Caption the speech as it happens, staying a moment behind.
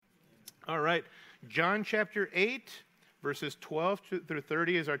All right. John chapter 8, verses 12 through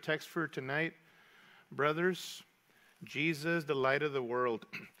 30 is our text for tonight. Brothers, Jesus, the light of the world.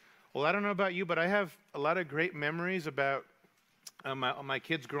 Well, I don't know about you, but I have a lot of great memories about my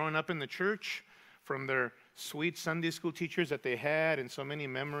kids growing up in the church, from their sweet Sunday school teachers that they had, and so many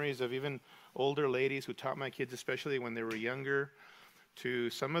memories of even older ladies who taught my kids, especially when they were younger, to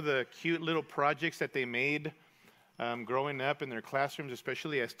some of the cute little projects that they made growing up in their classrooms,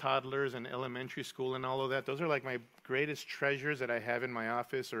 especially as toddlers and elementary school and all of that. Those are like my greatest treasures that I have in my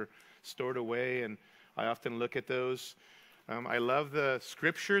office or stored away, and I often look at those. I love the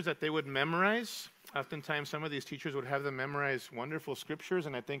scriptures that they would memorize. Oftentimes, some of these teachers would have them memorize wonderful scriptures,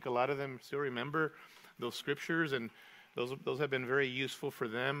 and I think a lot of them still remember those scriptures, and those have been very useful for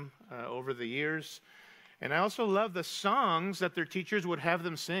them over the years. And I also love the songs that their teachers would have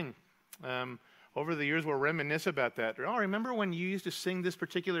them sing. Over the years, we'll reminisce about that. Oh, remember when you used to sing this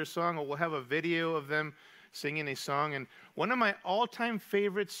particular song? Or we'll have a video of them singing a song. And one of my all-time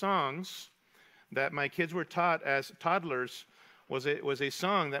favorite songs that my kids were taught as toddlers was a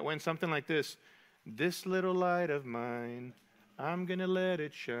song that went something like this. This little light of mine, I'm going to let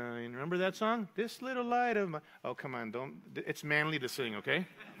it shine. Remember that song? This little light of mine. Oh, come on. It's manly to sing, okay?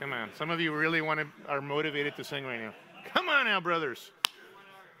 Come on. Some of you really are motivated to sing right now. Come on now, brothers.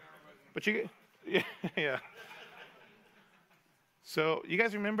 But yeah. So, you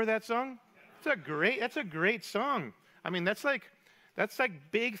guys remember that song? That's a great song. I mean, that's like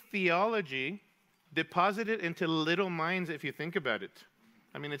big theology deposited into little minds if you think about it.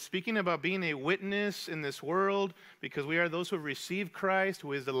 I mean, it's speaking about being a witness in this world because we are those who have received Christ,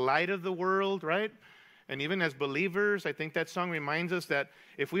 who is the light of the world, right? And even as believers, I think that song reminds us that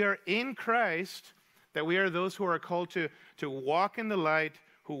if we are in Christ, that we are those who are called to walk in the light,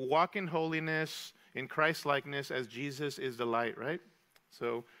 who walk in holiness, in Christ-likeness, as Jesus is the light, right?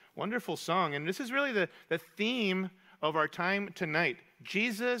 So, wonderful song. And this is really the theme of our time tonight.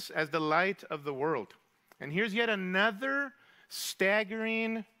 Jesus as the light of the world. And here's yet another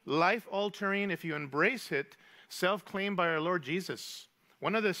staggering, life-altering, if you embrace it, self-claim by our Lord Jesus.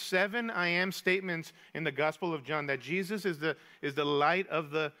 One of the 7 I am statements in the Gospel of John, that Jesus is the light of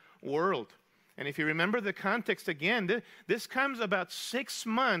the world. And if you remember the context again, this comes about 6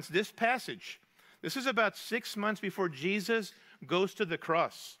 months, this passage. This is about 6 months before Jesus goes to the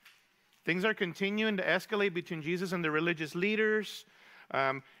cross. Things are continuing to escalate between Jesus and the religious leaders.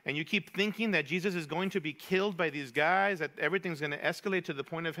 And you keep thinking that Jesus is going to be killed by these guys, that everything's going to escalate to the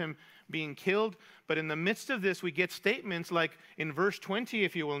point of him being killed. But in the midst of this, we get statements like in verse 20,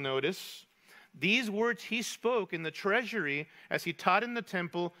 if you will notice, these words he spoke in the treasury as he taught in the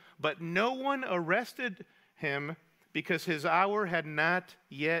temple, but no one arrested him because his hour had not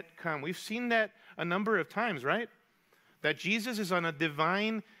yet come. We've seen that a number of times, right? That Jesus is on a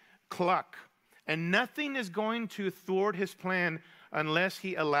divine clock, and nothing is going to thwart his plan unless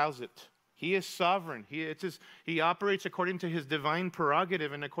he allows it. He is sovereign. He operates according to his divine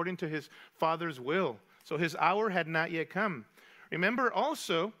prerogative and according to his Father's will. So his hour had not yet come. Remember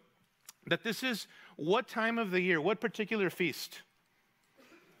also that this is what time of the year, what particular feast?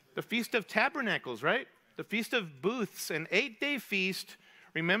 The Feast of Tabernacles, right? The Feast of Booths, an 8-day feast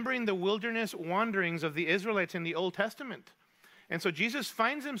remembering the wilderness wanderings of the Israelites in the Old Testament. And so Jesus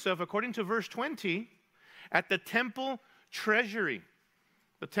finds himself, according to verse 20, at the temple treasury.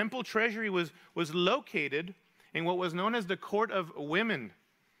 The temple treasury was located in what was known as the court of women.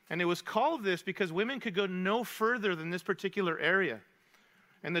 And it was called this because women could go no further than this particular area.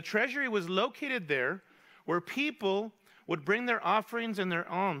 And the treasury was located there where people would bring their offerings and their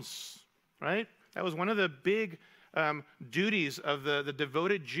alms, right? That was one of the big duties of the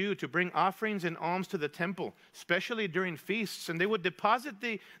devoted Jew, to bring offerings and alms to the temple, especially during feasts. And they would deposit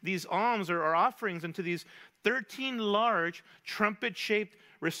these alms or offerings into these 13 large trumpet-shaped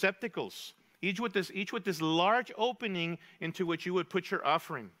receptacles, each with this large opening into which you would put your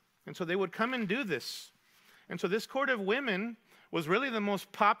offering. And so they would come and do this. And so this court of women was really the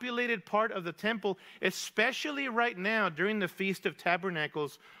most populated part of the temple, especially right now during the Feast of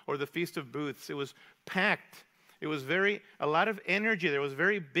Tabernacles or the Feast of Booths. It was packed. It was a lot of energy there. It was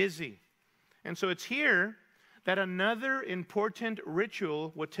very busy. And so it's here that another important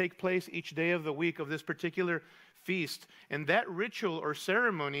ritual would take place each day of the week of this particular feast. And that ritual or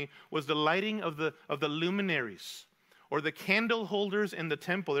ceremony was the lighting of the luminaries, or the candle holders in the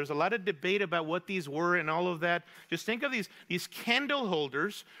temple. There's a lot of debate about what these were and all of that. Just think of these candle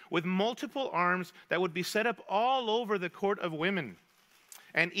holders with multiple arms that would be set up all over the court of women.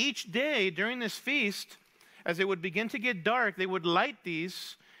 And each day during this feast, as it would begin to get dark, they would light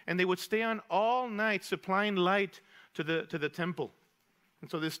these, and they would stay on all night supplying light to the temple. And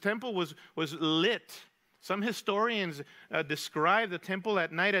so this temple was lit. Some historians describe the temple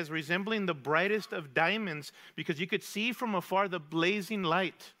at night as resembling the brightest of diamonds because you could see from afar the blazing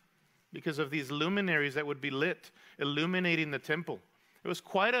light because of these luminaries that would be lit, illuminating the temple. It was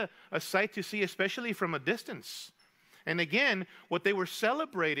quite a sight to see, especially from a distance. And again, what they were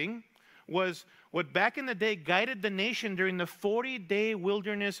celebrating was what back in the day guided the nation during the 40-day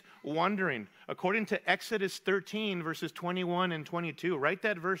wilderness wandering. According to Exodus 13, verses 21 and 22. Write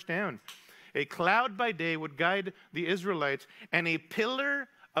that verse down. A cloud by day would guide the Israelites, and a pillar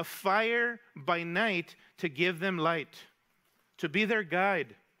of fire by night to give them light, to be their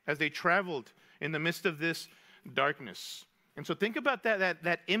guide as they traveled in the midst of this darkness. And so think about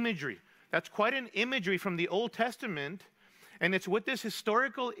that imagery. That's quite an imagery from the Old Testament, and it's with this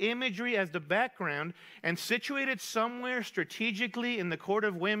historical imagery as the background and situated somewhere strategically in the court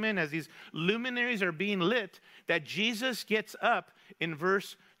of women as these luminaries are being lit that Jesus gets up in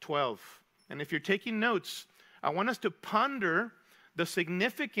verse 12. And if you're taking notes, I want us to ponder the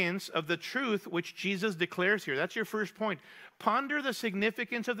significance of the truth which Jesus declares here. That's your first point. Ponder the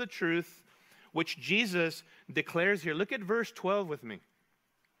significance of the truth which Jesus declares here. Look at verse 12 with me.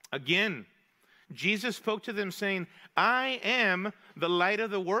 Again, Jesus spoke to them saying, I am the light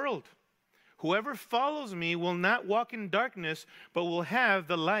of the world. Whoever follows me will not walk in darkness, but will have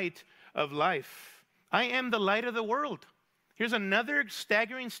the light of life. I am the light of the world. Here's another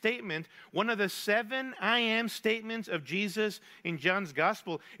staggering statement, one of the 7 I am statements of Jesus in John's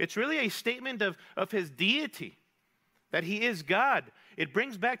gospel. It's really a statement of his deity, that he is God. It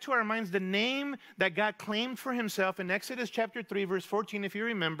brings back to our minds the name that God claimed for himself in Exodus chapter 3, verse 14, if you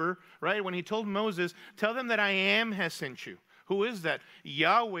remember, right? When he told Moses, tell them that I am has sent you. Who is that?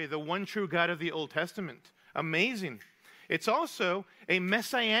 Yahweh, the one true God of the Old Testament. Amazing. It's also a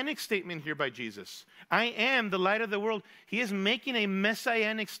messianic statement here by Jesus. I am the light of the world. He is making a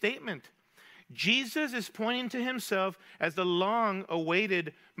messianic statement. Jesus is pointing to himself as the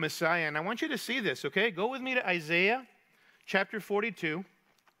long-awaited Messiah. And I want you to see this, okay? Go with me to Isaiah chapter 42.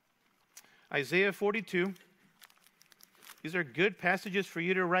 Isaiah 42. These are good passages for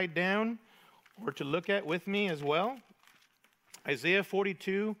you to write down or to look at with me as well. Isaiah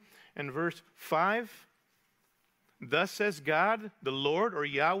 42 and verse 5. Thus says God, the Lord, or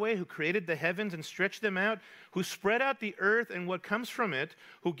Yahweh, who created the heavens and stretched them out, who spread out the earth and what comes from it,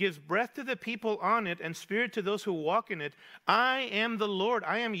 who gives breath to the people on it and spirit to those who walk in it. I am the Lord,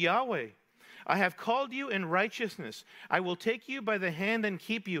 I am Yahweh. I have called you in righteousness. I will take you by the hand and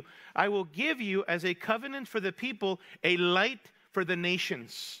keep you. I will give you as a covenant for the people, a light for the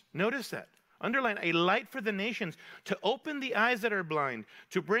nations. Notice that. Underline, a light for the nations, to open the eyes that are blind,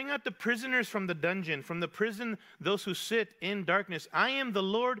 to bring out the prisoners from the dungeon, from the prison, those who sit in darkness. I am the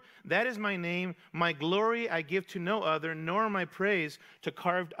Lord, that is my name. My glory I give to no other, nor my praise to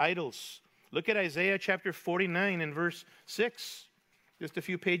carved idols. Look at Isaiah chapter 49 and verse 6. Just a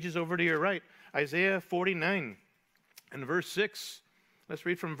few pages over to your right. Isaiah 49 and verse 6. Let's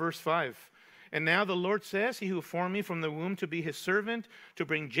read from verse 5. And now the Lord says, he who formed me from the womb to be his servant, to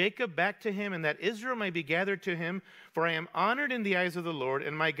bring Jacob back to him, and that Israel may be gathered to him. For I am honored in the eyes of the Lord,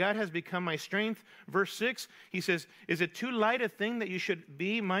 and my God has become my strength. Verse 6, he says, is it too light a thing that you should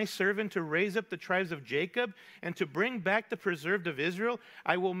be my servant to raise up the tribes of Jacob, and to bring back the preserved of Israel?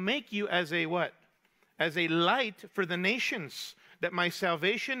 I will make you as a what? As a light for the nations, that my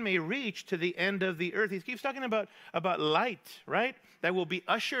salvation may reach to the end of the earth. He keeps talking about light, right? That will be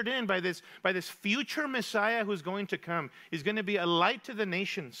ushered in by this future Messiah who's going to come. He's going to be a light to the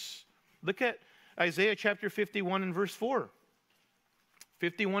nations. Look at Isaiah chapter 51 and verse 4.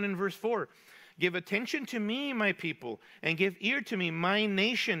 51 and verse 4. Give attention to me, my people, and give ear to me, my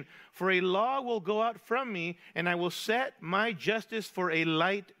nation, for a law will go out from me, and I will set my justice for a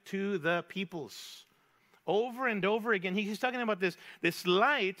light to the peoples. Over and over again, he's talking about this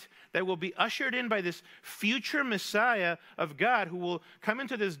light that will be ushered in by this future Messiah of God who will come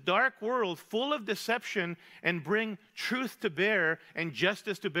into this dark world full of deception and bring truth to bear and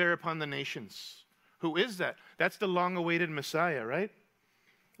justice to bear upon the nations. Who is that? That's the long-awaited Messiah, right?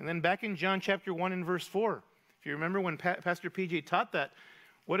 And then back in John chapter 1 and verse 4, if you remember when Pastor PJ taught that,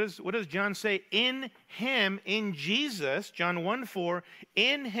 what does John say? In him, in Jesus, John 1:4,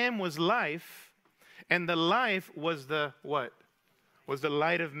 in him was life, and the life was the what? Was the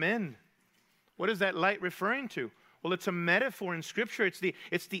light of men. What is that light referring to? Well, it's a metaphor in Scripture.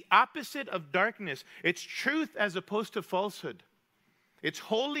 It's the opposite of darkness. It's truth as opposed to falsehood. It's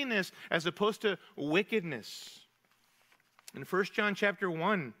holiness as opposed to wickedness. In 1 John chapter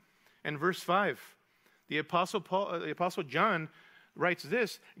 1 and verse 5, the Apostle John writes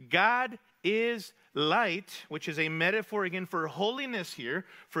this: God is light, which is a metaphor again for holiness here,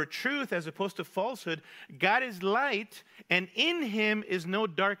 for truth as opposed to falsehood. God is light, and in him is no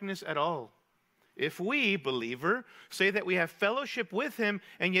darkness at all. If we, believer, say that we have fellowship with him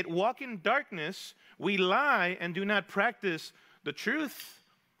and yet walk in darkness, we lie and do not practice the truth.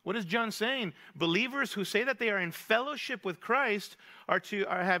 What is John saying? Believers who say that they are in fellowship with Christ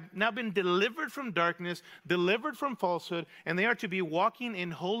have now been delivered from darkness, delivered from falsehood, and they are to be walking in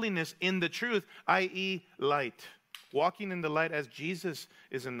holiness in the truth, i.e. light. Walking in the light as Jesus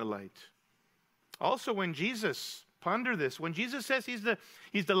is in the light. Also, when Jesus, ponder this, when Jesus says he's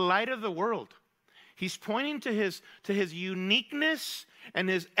the light of the world, he's pointing to his uniqueness and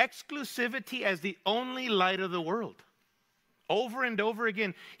his exclusivity as the only light of the world. Over and over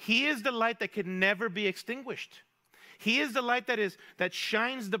again, he is the light that can never be extinguished. He is the light that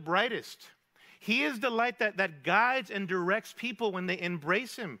shines the brightest. He is the light that guides and directs people when they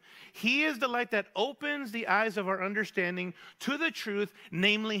embrace him. He is the light that opens the eyes of our understanding to the truth,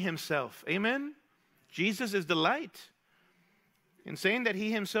 namely himself. Amen? Jesus is the light. In saying that he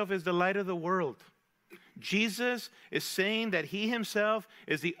himself is the light of the world, Jesus is saying that he himself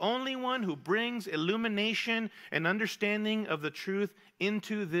is the only one who brings illumination and understanding of the truth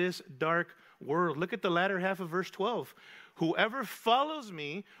into this dark world. Look at the latter half of verse 12. Whoever follows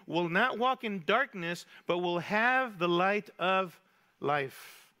me will not walk in darkness, but will have the light of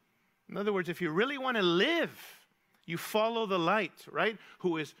life. In other words, if you really want to live, you follow the light, right?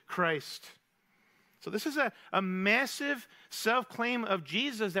 Who is Christ. So this is a massive self-claim of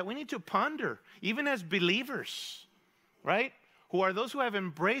Jesus that we need to ponder, even as believers, right? Who are those who have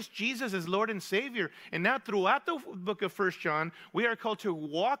embraced Jesus as Lord and Savior. And now throughout the book of 1 John, we are called to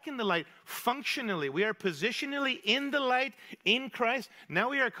walk in the light functionally. We are positionally in the light in Christ. Now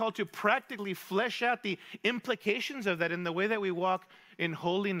we are called to practically flesh out the implications of that in the way that we walk in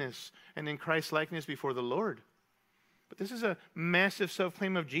holiness and in Christ's likeness before the Lord. But this is a massive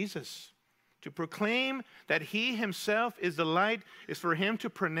self-claim of Jesus. To proclaim that he himself is the light is for him to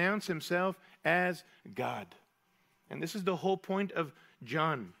pronounce himself as God. And this is the whole point of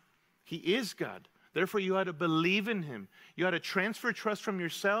John. He is God. Therefore, you ought to believe in him. You ought to transfer trust from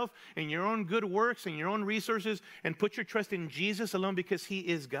yourself and your own good works and your own resources and put your trust in Jesus alone because he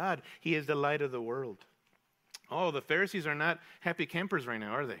is God. He is the light of the world. Oh, the Pharisees are not happy campers right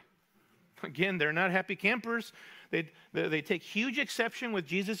now, are they? Again, they're not happy campers. They take huge exception with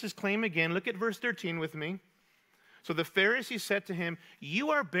Jesus' claim again. Look at verse 13 with me. So the Pharisees said to him, "You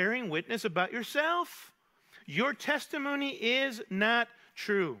are bearing witness about yourself. Your testimony is not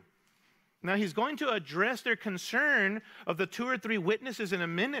true." Now he's going to address their concern of the 2 or 3 witnesses in a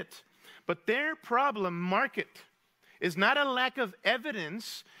minute. But their problem, mark it, is not a lack of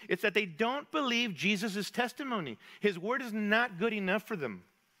evidence. It's that they don't believe Jesus' testimony. His word is not good enough for them.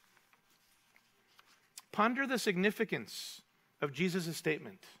 Ponder the significance of Jesus'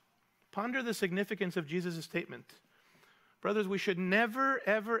 statement. Ponder the significance of Jesus' statement. Brothers, we should never,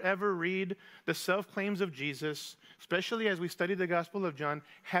 ever, ever read the self-claims of Jesus, especially as we study the Gospel of John,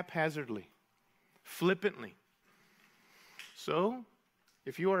 haphazardly, flippantly. So,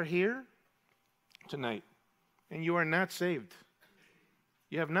 if you are here tonight and you are not saved,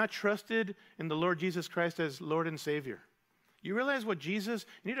 you have not trusted in the Lord Jesus Christ as Lord and Savior, you realize you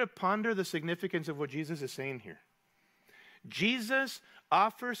need to ponder the significance of what Jesus is saying here. Jesus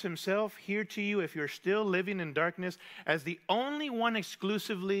offers himself here to you if you're still living in darkness as the only one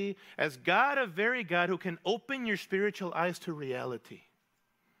exclusively, as God, a very God, who can open your spiritual eyes to reality.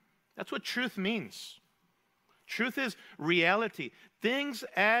 That's what truth means. Truth is reality. Things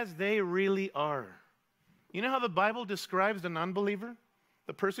as they really are. You know how the Bible describes the non-believer?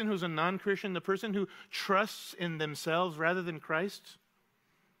 The person who's a non-Christian, the person who trusts in themselves rather than Christ,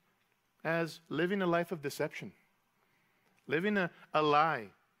 as living a life of deception, living a lie,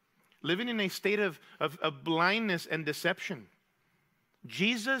 living in a state of blindness and deception.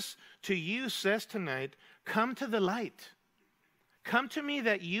 Jesus to you says tonight, come to the light. Come to me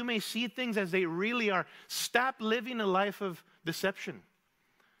that you may see things as they really are. Stop living a life of deception.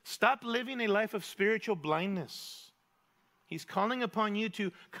 Stop living a life of spiritual blindness. He's calling upon you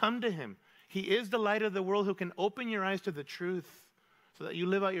to come to him. He is the light of the world who can open your eyes to the truth so that you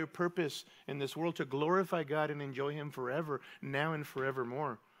live out your purpose in this world to glorify God and enjoy him forever, now and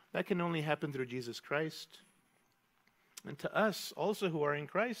forevermore. That can only happen through Jesus Christ. And to us also who are in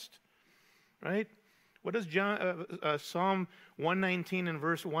Christ, right? What does Psalm 119 and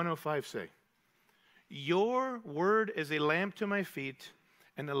verse 105 say? Your word is a lamp to my feet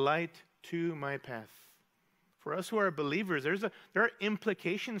and a light to my path. For us who are believers, there are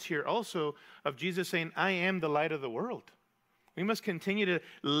implications here also of Jesus saying, I am the light of the world. We must continue to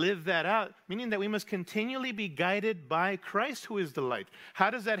live that out, meaning that we must continually be guided by Christ, who is the light. How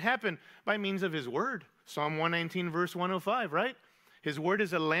does that happen? By means of his word. Psalm 119, verse 105, right? His word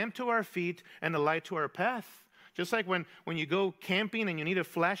is a lamp to our feet and a light to our path. Just like when you go camping and you need a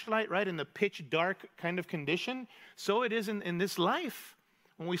flashlight, right, in the pitch dark kind of condition, so it is in this life.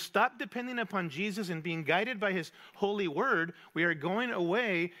 When we stop depending upon Jesus and being guided by his holy word, we are going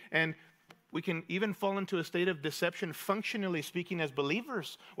away, and we can even fall into a state of deception, functionally speaking, as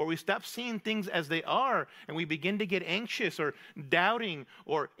believers, where we stop seeing things as they are, and we begin to get anxious or doubting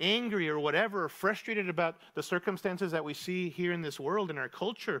or angry or whatever, or frustrated about the circumstances that we see here in this world, in our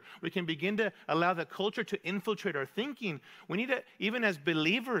culture. We can begin to allow the culture to infiltrate our thinking. We need to, even as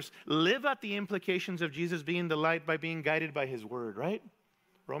believers, live out the implications of Jesus being the light by being guided by his word, right?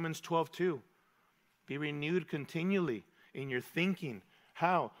 Romans 12:2. Be renewed continually in your thinking.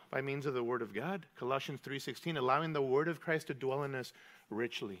 How? By means of the word of God. Colossians 3:16, allowing the word of Christ to dwell in us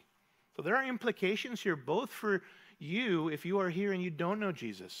richly. So there are implications here, both for you, if you are here and you don't know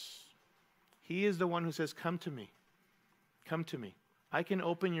Jesus. He is the one who says, come to me. Come to me. I can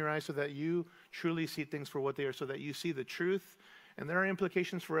open your eyes so that you truly see things for what they are, so that you see the truth. And there are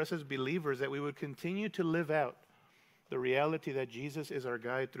implications for us as believers that we would continue to live out the reality that Jesus is our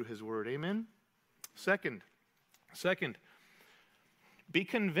guide through his word. Amen? Second, be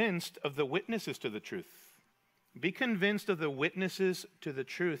convinced of the witnesses to the truth. Be convinced of the witnesses to the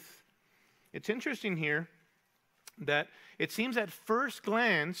truth. It's interesting here that it seems at first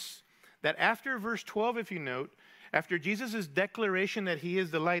glance that after verse 12, if you note, after Jesus' declaration that he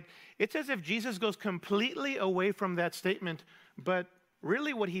is the light, it's as if Jesus goes completely away from that statement. But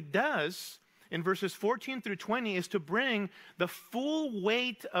really what he does in verses 14 through 20 is to bring the full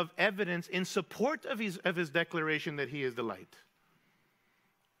weight of evidence in support of his declaration that he is the light.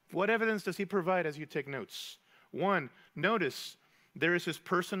 What evidence does he provide as you take notes? One, notice there is his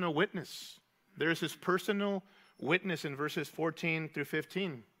personal witness. There is his personal witness in verses 14 through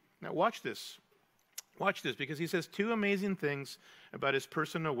 15. Now watch this. Watch this, because he says two amazing things about his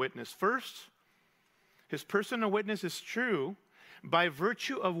personal witness. First, his personal witness is true by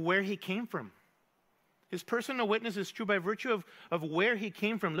virtue of where he came from. His personal witness is true by virtue of where he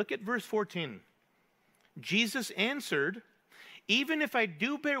came from. Look at verse 14. Jesus answered, even if I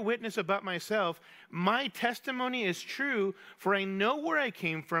do bear witness about myself, my testimony is true, for I know where I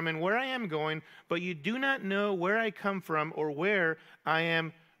came from and where I am going, but you do not know where I come from or where I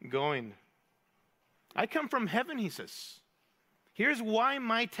am going. I come from heaven, he says. Here's why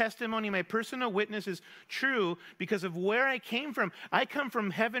my testimony, my personal witness is true, because of where I came from. I come from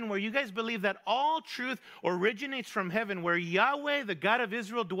heaven, where you guys believe that all truth originates from heaven, where Yahweh, the God of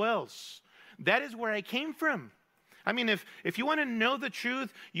Israel, dwells. That is where I came from. I mean, if you want to know the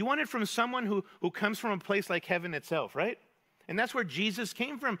truth, you want it from someone who comes from a place like heaven itself, right? And that's where Jesus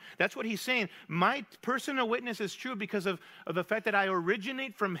came from. That's what he's saying. My personal witness is true because of the fact that I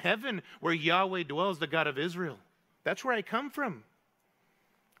originate from heaven, where Yahweh dwells, the God of Israel. That's where I come from.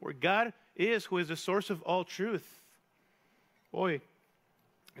 Where God is, who is the source of all truth. Boy,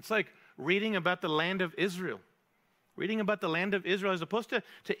 it's like reading about the land of Israel. Reading about the land of Israel as opposed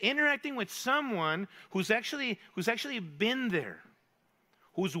to interacting with someone who's actually been there,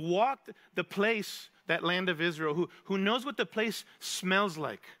 who's walked the place, that land of Israel, who knows what the place smells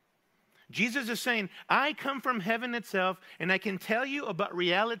like. Jesus is saying, I come from heaven itself, and I can tell you about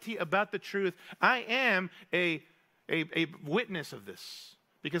reality, about the truth. I am a witness of this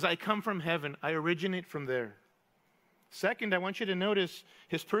because I come from heaven. I originate from there. Second, I want you to notice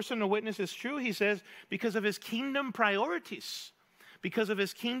his personal witness is true, he says, because of his kingdom priorities. Because of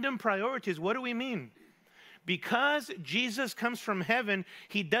his kingdom priorities. What do we mean? Because Jesus comes from heaven,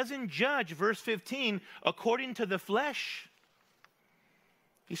 he doesn't judge, verse 15, according to the flesh.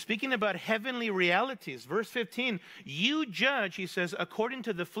 He's speaking about heavenly realities. Verse 15, you judge, he says, according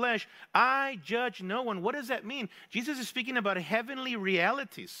to the flesh. I judge no one. What does that mean? Jesus is speaking about heavenly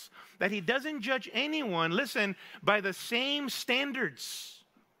realities, that he doesn't judge anyone, listen, by the same standards.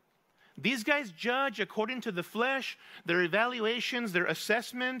 These guys judge according to the flesh. Their evaluations, their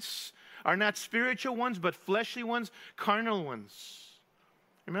assessments are not spiritual ones, but fleshly ones, carnal ones.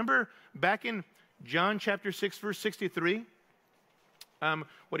 Remember back in John chapter 6, verse 63?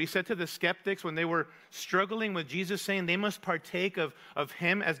 What he said to the skeptics when they were struggling with Jesus, saying they must partake of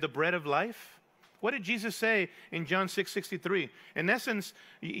him as the bread of life. What did Jesus say in John 6:63? In essence,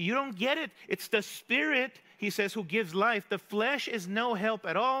 you don't get it. It's the Spirit, he says, who gives life. The flesh is no help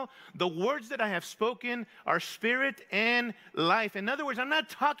at all. The words that I have spoken are spirit and life. In other words, I'm not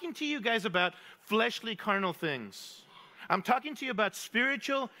talking to you guys about fleshly, carnal things. I'm talking to you about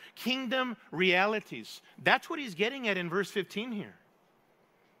spiritual kingdom realities. That's what he's getting at in verse 15 here.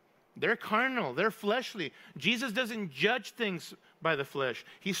 They're carnal, they're fleshly. Jesus doesn't judge things by the flesh.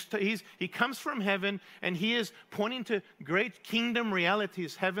 He comes from heaven, and he is pointing to great kingdom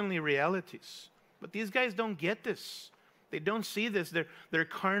realities, heavenly realities. But these guys don't get this. They don't see this. They're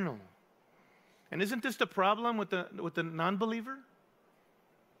carnal. And isn't this the problem with the non-believer?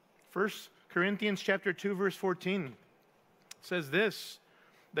 1 Corinthians chapter 2, verse 14 says this: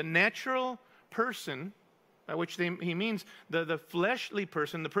 the natural person, by which he means the fleshly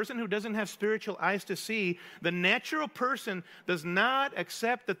person, the person who doesn't have spiritual eyes to see, the natural person does not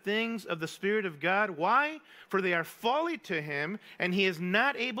accept the things of the Spirit of God. Why? For they are folly to him, and he is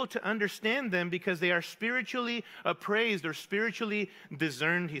not able to understand them because they are spiritually appraised or spiritually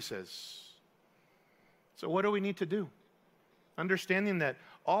discerned, he says. So what do we need to do? Understanding that,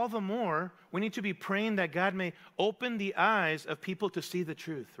 all the more, we need to be praying that God may open the eyes of people to see the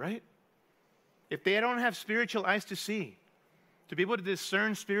truth, right? If they don't have spiritual eyes to see, to be able to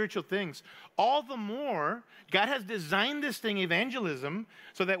discern spiritual things, all the more, God has designed this thing, evangelism,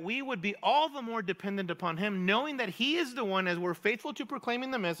 so that we would be all the more dependent upon him, knowing that he is the one, as we're faithful to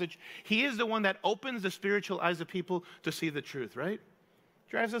proclaiming the message, he is the one that opens the spiritual eyes of people to see the truth, right?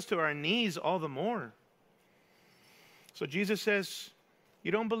 Drives us to our knees all the more. So Jesus says,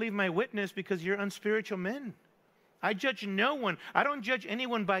 you don't believe my witness because you're unspiritual men. I judge no one. I don't judge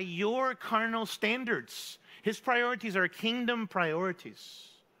anyone by your carnal standards. His priorities are kingdom priorities.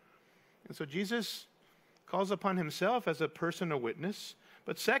 And so Jesus calls upon himself as a personal witness.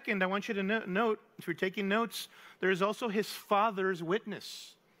 But second, I want you to note, if you're taking notes, there is also his Father's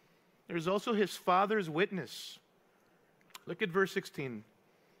witness. There's also his Father's witness. Look at verse 16.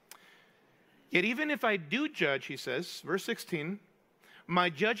 Yet even if I do judge, he says, verse 16, my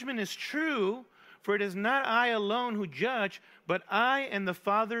judgment is true, for it is not I alone who judge, but I and the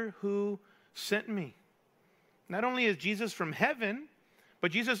Father who sent me. Not only is Jesus from heaven,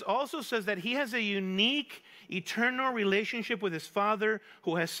 but Jesus also says that he has a unique, eternal relationship with his Father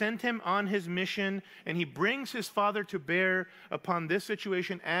who has sent him on his mission, and he brings his Father to bear upon this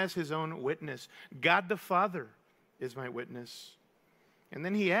situation as his own witness. God the Father is my witness. And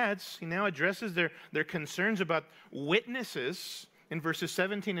then he adds, he now addresses their concerns about witnesses in verses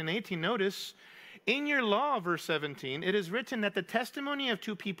 17 and 18. Notice, in your law, verse 17, it is written that the testimony of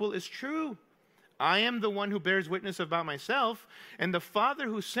two people is true. I am the one who bears witness about myself, and the Father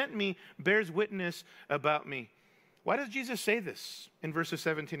who sent me bears witness about me. Why does Jesus say this in verses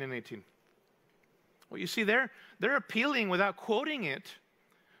 17 and 18? Well, you see, they're appealing without quoting it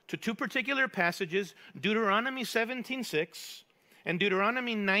to two particular passages, Deuteronomy 17:6 and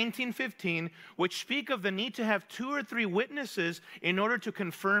Deuteronomy 19:15, which speak of the need to have 2 or 3 witnesses in order to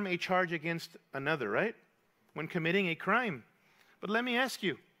confirm a charge against another, right? When committing a crime. But let me ask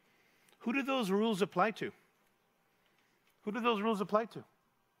you, who do those rules apply to? Who do those rules apply to?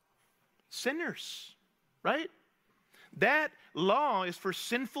 Sinners, right? That law is for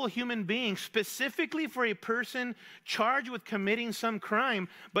sinful human beings, specifically for a person charged with committing some crime.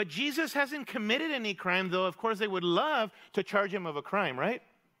 But Jesus hasn't committed any crime, though of course they would love to charge him of a crime, right?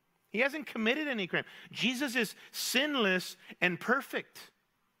 He hasn't committed any crime. Jesus is sinless and perfect.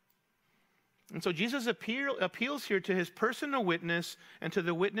 And so Jesus appeals here to his personal witness and to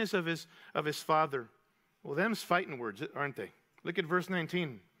the witness of his Father. Well, them's fighting words, aren't they? Look at verse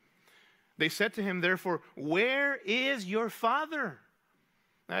 19. They said to him, therefore, where is your Father?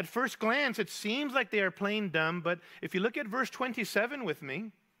 Now, at first glance, it seems like they are playing dumb, but if you look at verse 27 with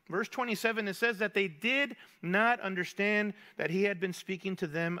me, verse 27, it says that they did not understand that he had been speaking to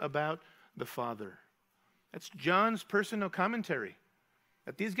them about the Father. That's John's personal commentary.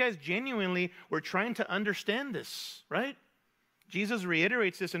 That these guys genuinely were trying to understand this, right? Jesus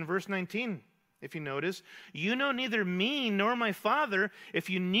reiterates this in verse 19. If you notice, you know neither me nor my Father.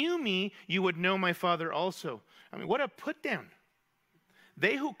 If you knew me, you would know my Father also. I mean, what a put down.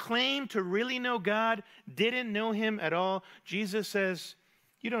 They who claim to really know God didn't know him at all. Jesus says,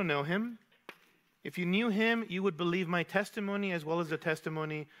 you don't know him. If you knew him, you would believe my testimony as well as the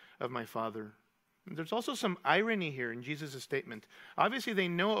testimony of my Father. And there's also some irony here in Jesus' statement. Obviously, they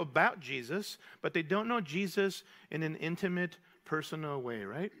know about Jesus, but they don't know Jesus in an intimate, personal way,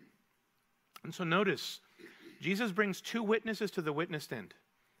 right? And so notice, Jesus brings 2 witnesses to the witness stand,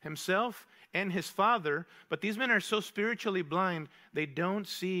 himself and his Father, but these men are so spiritually blind, they don't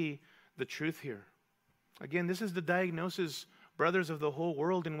see the truth here. Again, this is the diagnosis, brothers, of the whole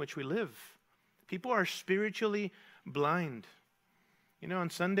world in which we live. People are spiritually blind. You know,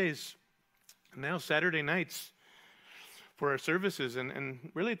 on Sundays, now Saturday nights, our services and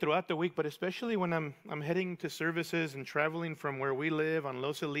really throughout the week, but especially when I'm heading to services and traveling from where we live on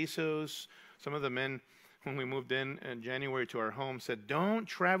Los Alisos. Some of the men, when we moved in January to our home, said, don't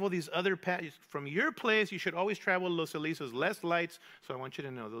travel these other paths. From your place, you should always travel Los Alisos, less lights. So I want you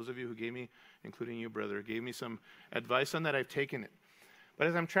to know, those of you who gave me, including you, brother, gave me some advice on that, I've taken it. But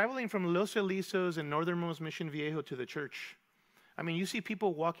as I'm traveling from Los Alisos and northernmost Mission Viejo to the church, I mean, you see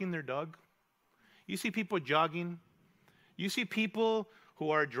people walking their dog. You see people jogging. You see people who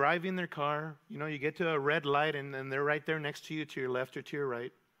are driving their car. You know, you get to a red light and they're right there next to you, to your left or to your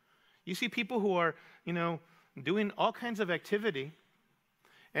right. You see people who are, you know, doing all kinds of activity.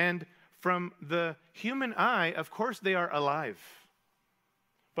 And from the human eye, of course, they are alive.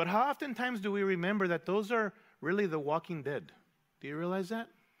 But how oftentimes do we remember that those are really the walking dead? Do you realize that?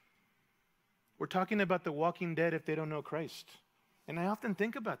 We're talking about the walking dead if they don't know Christ. And I often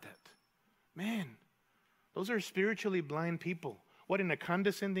think about that. Man, those are spiritually blind people. What, in a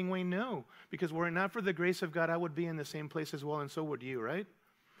condescending way? No. Because were it not for the grace of God, I would be in the same place as well, and so would you, right?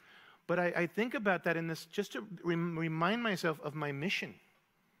 But I think about that in this just to remind myself of my mission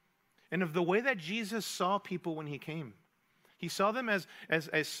and of the way that Jesus saw people when he came. He saw them as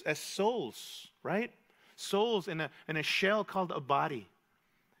souls, right? Souls in a shell called a body.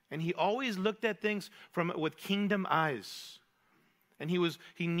 And he always looked at things with kingdom eyes. And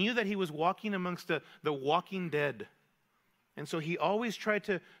he knew that he was walking amongst the walking dead. And so he always tried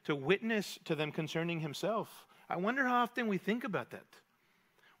to witness to them concerning himself. I wonder how often we think about that.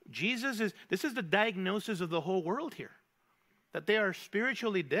 This is the diagnosis of the whole world here. That they are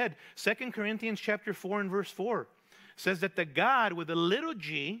spiritually dead. 2 Corinthians chapter 4 and verse 4 says that the God with a little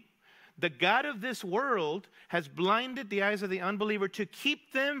g, the God of this world, has blinded the eyes of the unbeliever to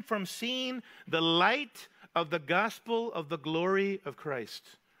keep them from seeing the light of the gospel of the glory of Christ.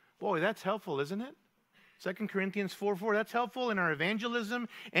 Boy, that's helpful, isn't it? 2 Corinthians 4:4, that's helpful in our evangelism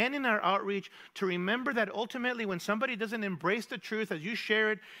and in our outreach to remember that ultimately when somebody doesn't embrace the truth as you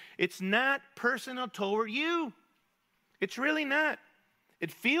share it, it's not personal toward you. It's really not.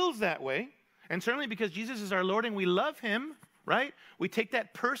 It feels that way. And certainly because Jesus is our Lord and we love him, right? We take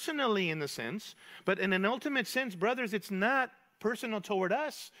that personally in the sense. But in an ultimate sense, brothers, it's not personal toward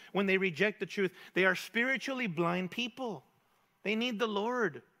us when they reject the truth. They are spiritually blind people. They need the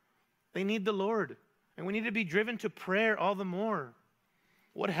Lord. They need the Lord. And we need to be driven to prayer all the more.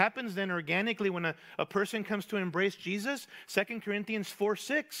 What happens then organically when a person comes to embrace Jesus? 2 Corinthians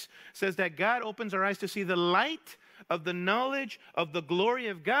 4:6 says that God opens our eyes to see the light of the knowledge of the glory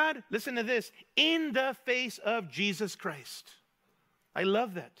of God. Listen to this. In the face of Jesus Christ. I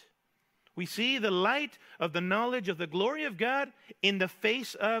love that. We see the light of the knowledge of the glory of God in the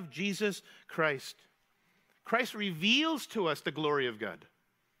face of Jesus Christ. Christ reveals to us the glory of God.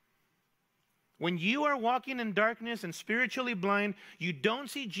 When you are walking in darkness and spiritually blind, you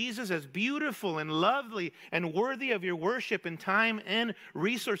don't see Jesus as beautiful and lovely and worthy of your worship and time and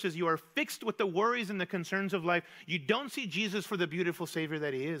resources. You are fixed with the worries and the concerns of life. You don't see Jesus for the beautiful Savior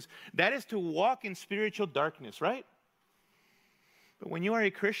that he is. That is to walk in spiritual darkness, right? But when you are a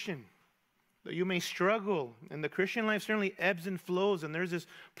Christian, though you may struggle, and the Christian life certainly ebbs and flows, and there's this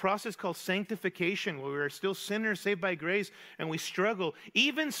process called sanctification where we are still sinners saved by grace and we struggle.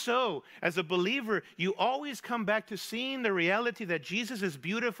 Even so, as a believer, you always come back to seeing the reality that Jesus is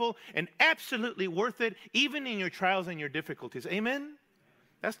beautiful and absolutely worth it, even in your trials and your difficulties. Amen?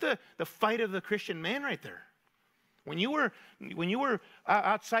 That's the fight of the Christian man right there. When you were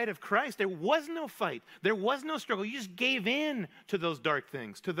outside of Christ, there was no fight. There was no struggle. You just gave in to those dark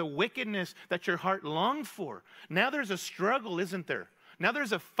things, to the wickedness that your heart longed for. Now there's a struggle, isn't there? Now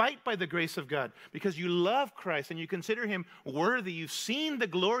there's a fight by the grace of God because you love Christ and you consider him worthy. You've seen the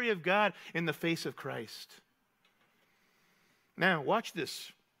glory of God in the face of Christ. Now, watch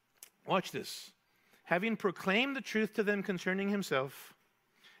this. Watch this. Having proclaimed the truth to them concerning himself,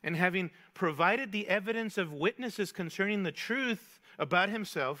 and having provided the evidence of witnesses concerning the truth about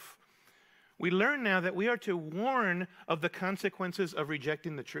himself, we learn now that we are to warn of the consequences of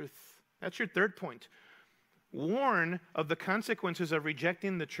rejecting the truth. That's your third point. Warn of the consequences of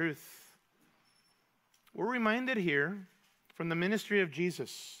rejecting the truth. We're reminded here from the ministry of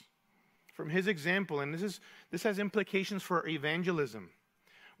Jesus, from his example, and this has implications for evangelism.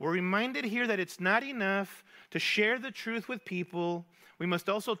 We're reminded here that it's not enough to share the truth with people. We must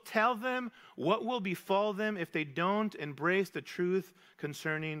also tell them what will befall them if they don't embrace the truth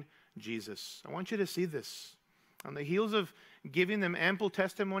concerning Jesus. I want you to see this. On the heels of giving them ample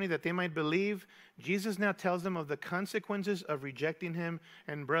testimony that they might believe, Jesus now tells them of the consequences of rejecting him.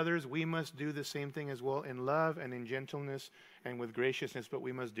 And brothers, we must do the same thing as well in love and in gentleness and with graciousness, but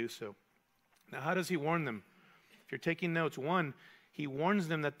we must do so. Now, how does he warn them? If If you're taking notes, one, he warns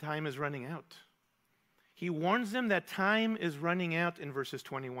them that time is running out. He warns them that time is running out in verses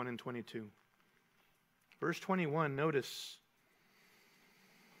 21 and 22. Verse 21, notice,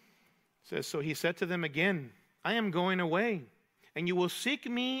 says, so he said to them again, I am going away, and you will seek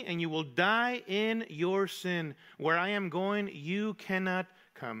me, and you will die in your sin. Where I am going, you cannot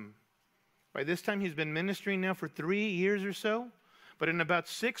come. By this time, he's been ministering now for 3 years or so. But in about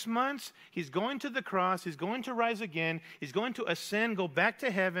 6 months, he's going to the cross. He's going to rise again. He's going to ascend, go back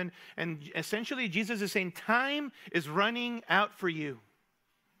to heaven. And essentially, Jesus is saying, time is running out for you.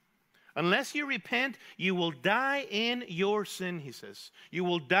 Unless you repent, you will die in your sin, he says. You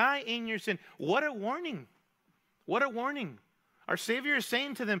will die in your sin. What a warning. What a warning. Our Savior is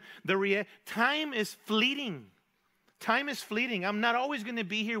saying to them, time is fleeting. Time is fleeting. I'm not always going to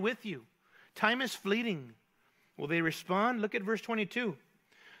be here with you. Time is fleeting. Will they respond? Look at verse 22.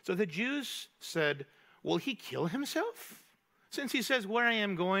 So the Jews said, will he kill himself? Since he says, where I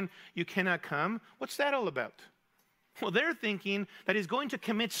am going, you cannot come. What's that all about? Well, they're thinking that he's going to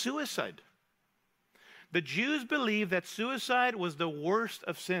commit suicide. The Jews believed that suicide was the worst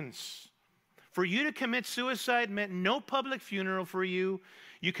of sins. For you to commit suicide meant no public funeral for you.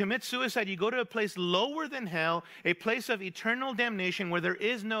 You commit suicide, you go to a place lower than hell, a place of eternal damnation where there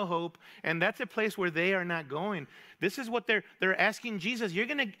is no hope, and that's a place where they are not going. This is what they're asking Jesus. You're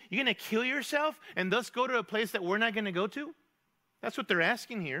gonna kill yourself and thus go to a place that we're not going to go to? That's what they're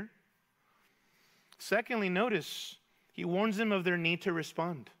asking here. Secondly, notice, he warns them of their need to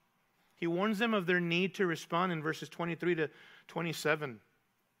respond. He warns them of their need to respond in verses 23 to 27.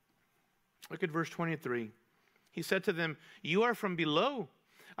 Look at verse 23. He said to them, you are from below.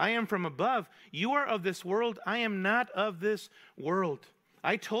 I am from above. You are of this world. I am not of this world.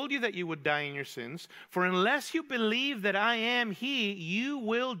 I told you that you would die in your sins. For unless you believe that I am he, you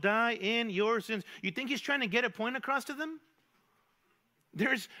will die in your sins. You think he's trying to get a point across to them?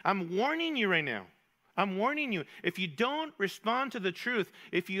 I'm warning you right now. I'm warning you. If you don't respond to the truth,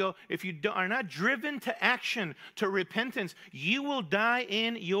 if you are not driven to action, to repentance, you will die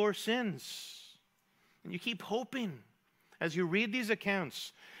in your sins. And you keep hoping as you read these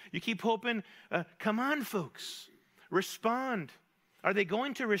accounts. You keep hoping, come on, folks, respond. Are they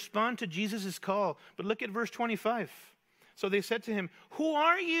going to respond to Jesus' call? But look at verse 25. So they said to him, who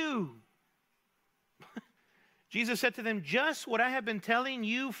are you? Jesus said to them, just what I have been telling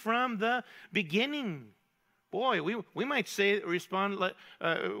you from the beginning. Boy, we might respond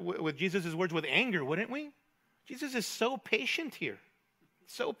with Jesus' words with anger, wouldn't we? Jesus is so patient here.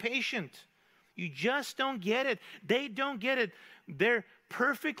 So patient. You just don't get it. They don't get it. They're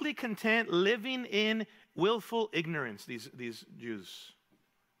perfectly content living in willful ignorance, these Jews.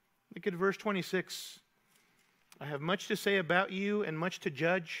 Look at verse 26. I have much to say about you and much to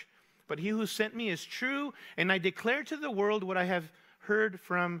judge, but he who sent me is true, and I declare to the world what I have heard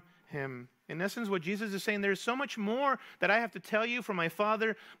from him. In essence, what Jesus is saying, there's so much more that I have to tell you from my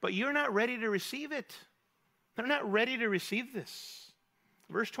Father, but you're not ready to receive it. They're not ready to receive this.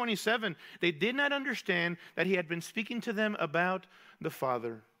 Verse 27, they did not understand that he had been speaking to them about the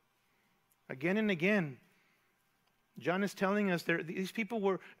Father. Again and again, John is telling us these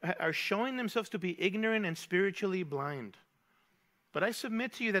people are showing themselves to be ignorant and spiritually blind. But I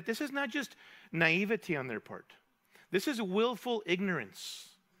submit to you that this is not just naivety on their part. This is willful ignorance.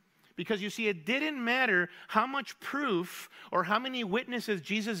 Because you see, it didn't matter how much proof or how many witnesses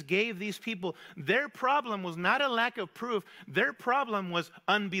Jesus gave these people. Their problem was not a lack of proof. Their problem was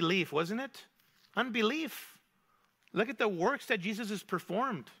unbelief, wasn't it? Unbelief. Look at the works that Jesus has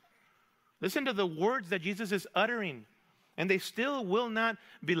performed. Listen to the words that Jesus is uttering. And they still will not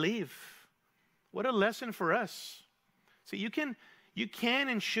believe. What a lesson for us. See, you can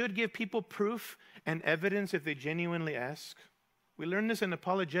and should give people proof and evidence if they genuinely ask. We learn this in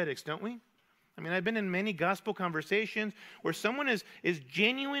apologetics, don't we? I mean, I've been in many gospel conversations where someone is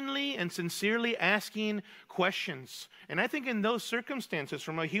genuinely and sincerely asking questions. And I think in those circumstances,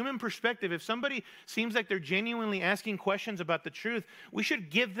 from a human perspective, if somebody seems like they're genuinely asking questions about the truth, we should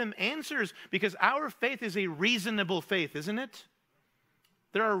give them answers because our faith is a reasonable faith, isn't it?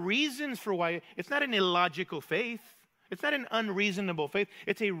 There are reasons for why. It's not an illogical faith. It's not an unreasonable faith.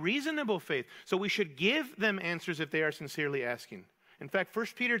 It's a reasonable faith. So we should give them answers if they are sincerely asking. In fact,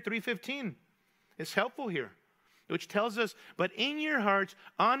 1 Peter 3:15 is helpful here, which tells us, but in your hearts,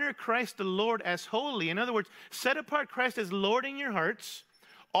 honor Christ the Lord as holy. In other words, set apart Christ as Lord in your hearts,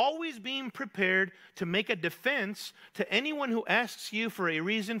 always being prepared to make a defense to anyone who asks you for a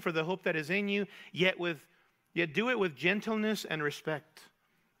reason for the hope that is in you, yet do it with gentleness and respect.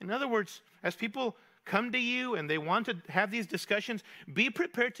 In other words, as people come to you and they want to have these discussions, be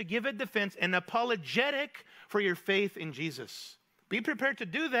prepared to give a defense and apologetic for your faith in Jesus. Be prepared to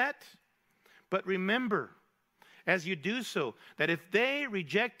do that. But remember, as you do so, that if they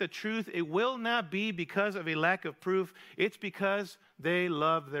reject the truth, it will not be because of a lack of proof. It's because they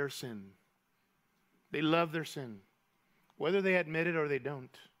love their sin. They love their sin, whether they admit it or they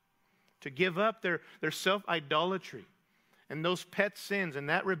don't. To give up their self-idolatry and those pet sins and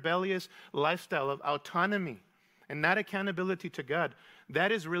that rebellious lifestyle of autonomy and not accountability to God,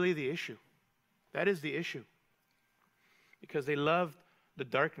 that is really the issue. That is the issue. Because they love the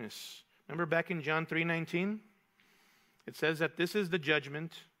darkness. Remember back in John 3:19? It says that this is the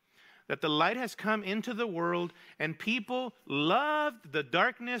judgment, that the light has come into the world, and people loved the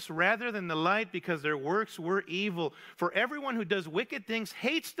darkness rather than the light because their works were evil. For everyone who does wicked things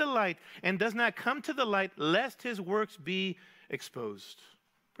hates the light and does not come to the light, lest his works be exposed.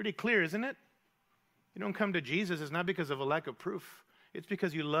 Pretty clear, isn't it? You don't come to Jesus, it's not because of a lack of proof. It's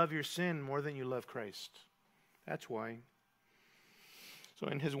because you love your sin more than you love Christ. That's why. So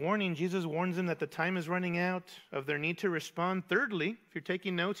in his warning, Jesus warns them that the time is running out, of their need to respond. Thirdly, if you're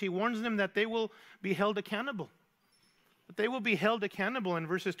taking notes, he warns them that they will be held accountable. That they will be held accountable in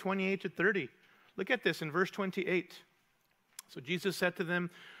verses 28 to 30. Look at this in verse 28. So Jesus said to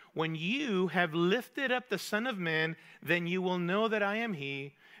them, when you have lifted up the Son of Man, then you will know that I am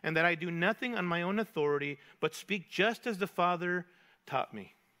he, and that I do nothing on my own authority, but speak just as the Father taught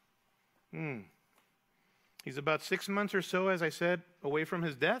me. He's about 6 months or so, as I said, away from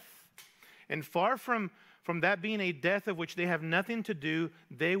his death. And far from that being a death of which they have nothing to do,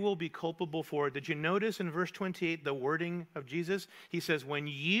 they will be culpable for it. Did you notice in verse 28 the wording of Jesus? He says, when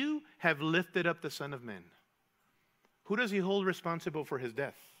you have lifted up the Son of Man. Who does he hold responsible for his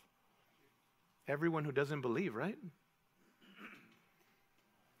death? Everyone who doesn't believe, right?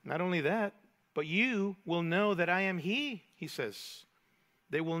 Not only that, but you will know that I am he, he says.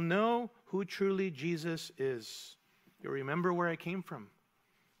 They will know who truly Jesus is. You remember where I came from.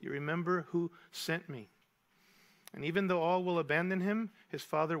 You remember who sent me. And even though all will abandon him, his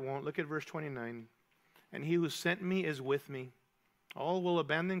Father won't. Look at verse 29. And he who sent me is with me. All will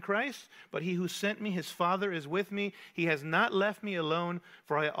abandon Christ, but he who sent me, his Father, is with me. He has not left me alone,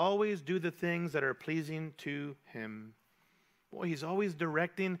 for I always do the things that are pleasing to him. Boy, he's always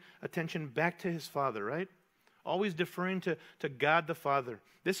directing attention back to his Father, right? Always deferring to God the Father.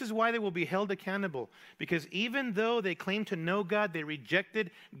 This is why they will be held accountable. Because even though they claim to know God, they rejected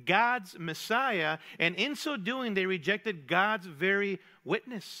God's Messiah. And in so doing, they rejected God's very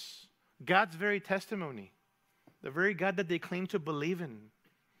witness. God's very testimony. The very God that they claim to believe in.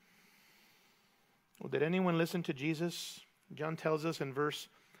 Well, did anyone listen to Jesus? John tells us in verse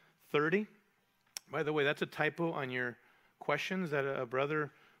 30. By the way, that's a typo on your questions that a brother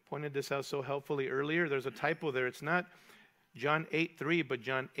pointed this out so helpfully earlier. There's a typo there. It's not John 8:3, but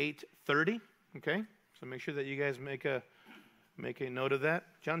John 8:30. Okay? So make sure that you guys make a note of that.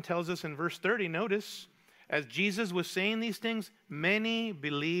 John tells us in verse 30, notice, as Jesus was saying these things, many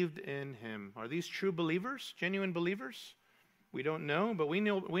believed in him. Are these true believers? Genuine believers? We don't know, but we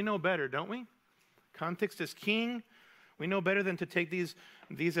know better, don't we? Context is king. We know better than to take these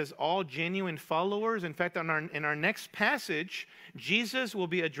as all genuine followers. In fact, in our next passage, Jesus will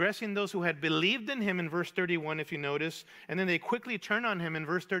be addressing those who had believed in him in verse 31, if you notice, and then they quickly turn on him in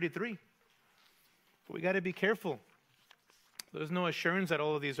verse 33. So we got to be careful. There's no assurance that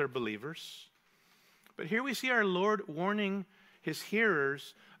all of these are believers. But here we see our Lord warning his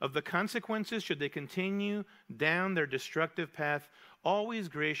hearers of the consequences should they continue down their destructive path. Always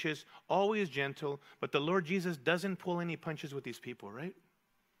gracious, always gentle, but the Lord Jesus doesn't pull any punches with these people, right?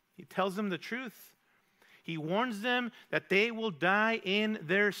 He tells them the truth. He warns them that they will die in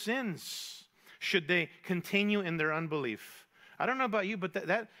their sins should they continue in their unbelief. I don't know about you, but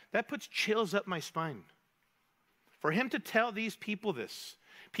that puts chills up my spine. For him to tell these people this,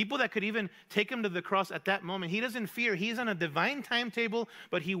 people that could even take him to the cross at that moment. He doesn't fear. He's on a divine timetable,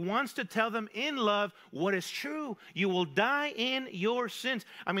 but he wants to tell them in love what is true. You will die in your sins.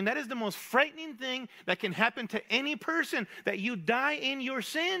 I mean, that is the most frightening thing that can happen to any person, that you die in your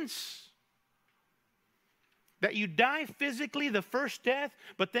sins. That you die physically, the first death,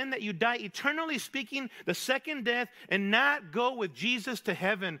 but then that you die eternally speaking, the second death, and not go with Jesus to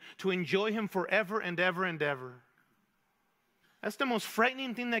heaven to enjoy him forever and ever and ever. That's the most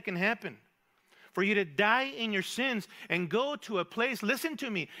frightening thing that can happen. For you to die in your sins and go to a place, listen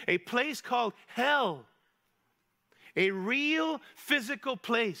to me, a place called hell. A real physical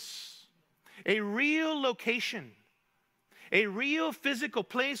place. A real location. A real physical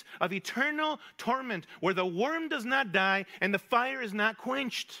place of eternal torment where the worm does not die and the fire is not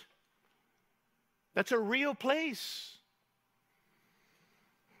quenched. That's a real place.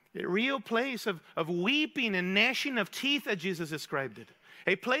 A real place of weeping and gnashing of teeth, as Jesus described it.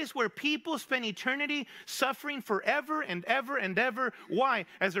 A place where people spend eternity suffering forever and ever and ever. Why?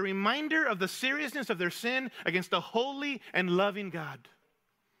 As a reminder of the seriousness of their sin against a holy and loving God.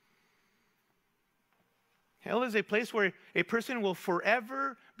 Hell is a place where a person will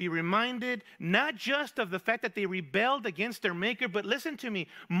forever be reminded not just of the fact that they rebelled against their Maker, but listen to me,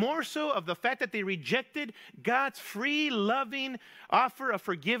 more so of the fact that they rejected God's free, loving offer of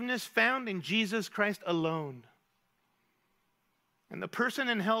forgiveness found in Jesus Christ alone. And the person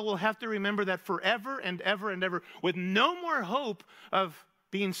in hell will have to remember that forever and ever and ever, with no more hope of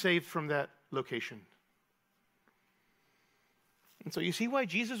being saved from that location. And so you see why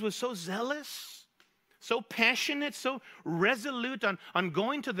Jesus was so zealous? So passionate, so resolute on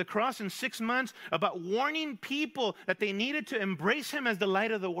going to the cross in 6 months about warning people that they needed to embrace him as the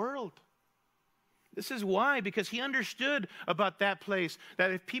light of the world. This is why, because he understood about that place, that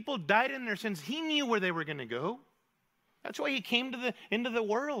if people died in their sins, he knew where they were going to go. That's why he came into the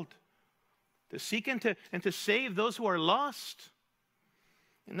world, to seek and to save those who are lost.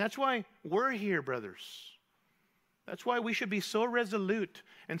 And that's why we're here, brothers. That's why we should be so resolute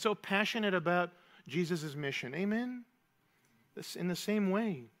and so passionate about Jesus' mission. Amen? In the same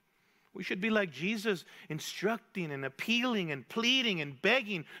way, we should be like Jesus, instructing and appealing and pleading and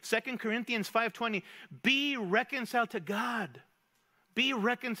begging. 2 Corinthians 5:20, be reconciled to God. Be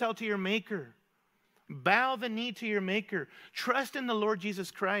reconciled to your Maker. Bow the knee to your Maker. Trust in the Lord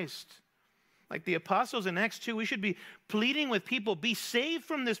Jesus Christ. Like the apostles in Acts 2, we should be pleading with people, be saved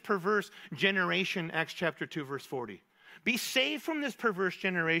from this perverse generation, Acts chapter 2, verse 40. Be saved from this perverse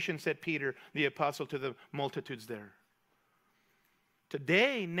generation, said Peter, the apostle, to the multitudes there.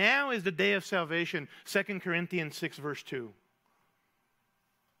 Today, now is the day of salvation, 2 Corinthians 6, verse 2.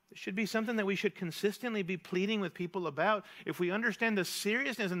 It should be something that we should consistently be pleading with people about if we understand the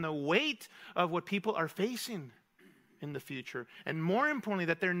seriousness and the weight of what people are facing in the future. And more importantly,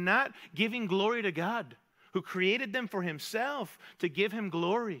 that they're not giving glory to God, who created them for himself, to give him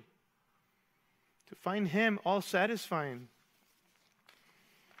glory, to find him all satisfying.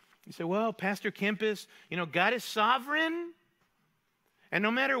 You say, well, Pastor Kempiz, God is sovereign. And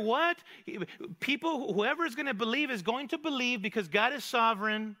no matter what, people, whoever is going to believe is going to believe because God is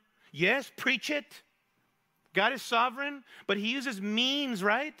sovereign. Yes, preach it. God is sovereign, but he uses means,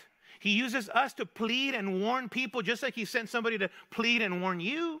 right? He uses us to plead and warn people just like he sent somebody to plead and warn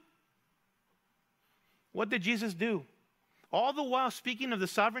you. What did Jesus do? All the while speaking of the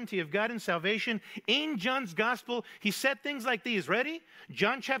sovereignty of God and salvation, in John's gospel, he said things like these. Ready?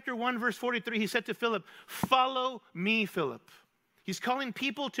 John chapter 1, verse 43, he said to Philip, follow me, Philip. He's calling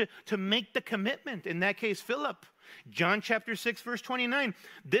people to make the commitment, in that case, Philip. John chapter 6, verse 29,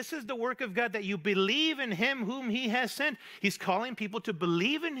 this is the work of God, that you believe in him whom he has sent. He's calling people to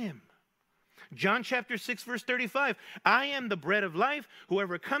believe in him. John chapter 6, verse 35, I am the bread of life.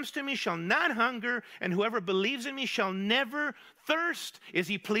 Whoever comes to me shall not hunger, and whoever believes in me shall never thirst. Is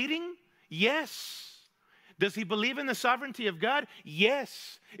he pleading? Yes. Does he believe in the sovereignty of God?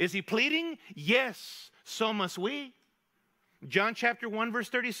 Yes. Is he pleading? Yes. So must we. John chapter 1, verse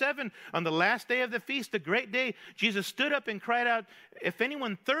 37, on the last day of the feast, the great day, Jesus stood up and cried out, if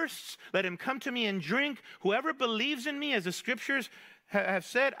anyone thirsts, let him come to me and drink. Whoever believes in me, as the scriptures have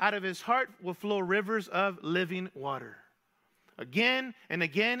said, out of his heart will flow rivers of living water. Again and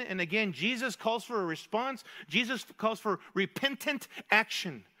again and again, Jesus calls for a response. Jesus calls for repentant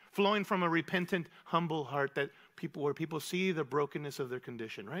action flowing from a repentant, humble heart where people see the brokenness of their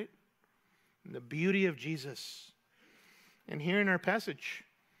condition, right? And the beauty of Jesus. And here in our passage,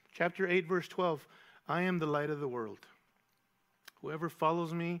 chapter 8, verse 12, I am the light of the world. Whoever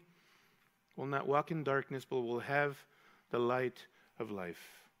follows me will not walk in darkness, but will have the light of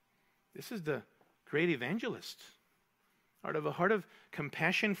life. This is the great evangelist, out of a heart of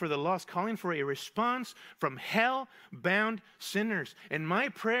compassion for the lost, calling for a response from hell-bound sinners. And my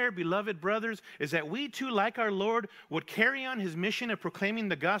prayer, beloved brothers, is that we too, like our Lord, would carry on his mission of proclaiming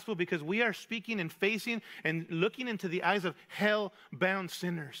the gospel, because we are speaking and facing and looking into the eyes of hell-bound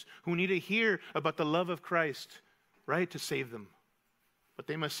sinners who need to hear about the love of Christ, right, to save them. But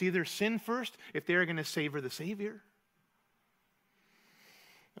they must see their sin first if they are going to savor the Savior.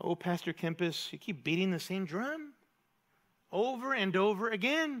 Oh, Pastor Kempiz, you keep beating the same drum over and over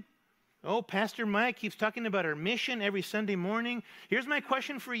again. Oh, Pastor Mike keeps talking about our mission every Sunday morning. Here's my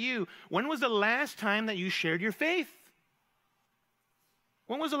question for you. When was the last time that you shared your faith?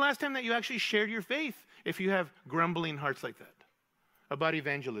 When was the last time that you actually shared your faith, if you have grumbling hearts like that about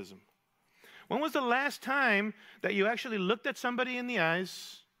evangelism? When was the last time that you actually looked at somebody in the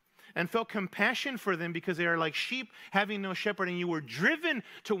eyes and felt compassion for them because they are like sheep having no shepherd, and you were driven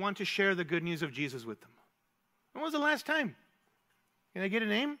to want to share the good news of Jesus with them. When was the last time? Can I get a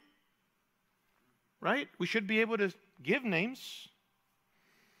name? Right? We should be able to give names.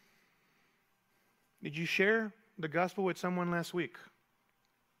 Did you share the gospel with someone last week?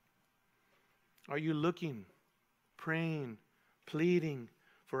 Are you looking, praying, pleading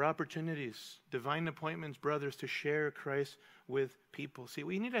for opportunities, divine appointments, brothers, to share Christ with people? See,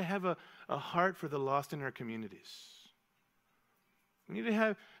 we need to have a heart for the lost in our communities. We need to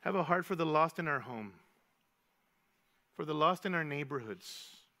have a heart for the lost in our home, for the lost in our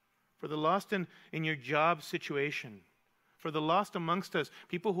neighborhoods, for the lost in your job situation, for the lost amongst us,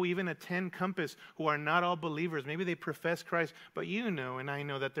 people who even attend Kempiz who are not all believers. Maybe they profess Christ, but you know and I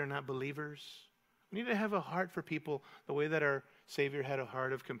know that they're not believers. We need to have a heart for people the way that our Savior had a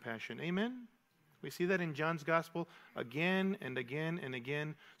heart of compassion. Amen? We see that in John's gospel again and again and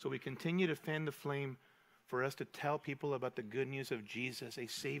again. So we continue to fan the flame for us to tell people about the good news of Jesus, a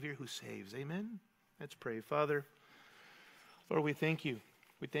Savior who saves. Amen? Let's pray. Father, Lord, we thank you.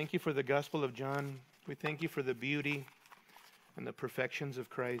 We thank you for the gospel of John. We thank you for the beauty and the perfections of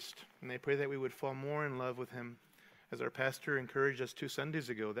Christ. And I pray that we would fall more in love with him, as our pastor encouraged us 2 Sundays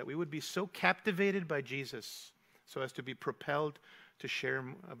ago, that we would be so captivated by Jesus so as to be propelled to share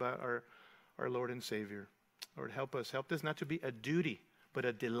about our Lord and Savior. Lord, help us. Help this not to be a duty, but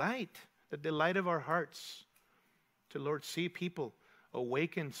a delight, the delight of our hearts to, Lord, see people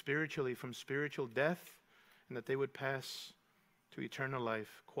awaken spiritually from spiritual death, and that they would pass to eternal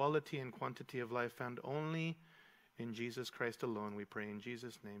life, quality and quantity of life found only in Jesus Christ alone. We pray in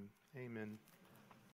Jesus' name. Amen.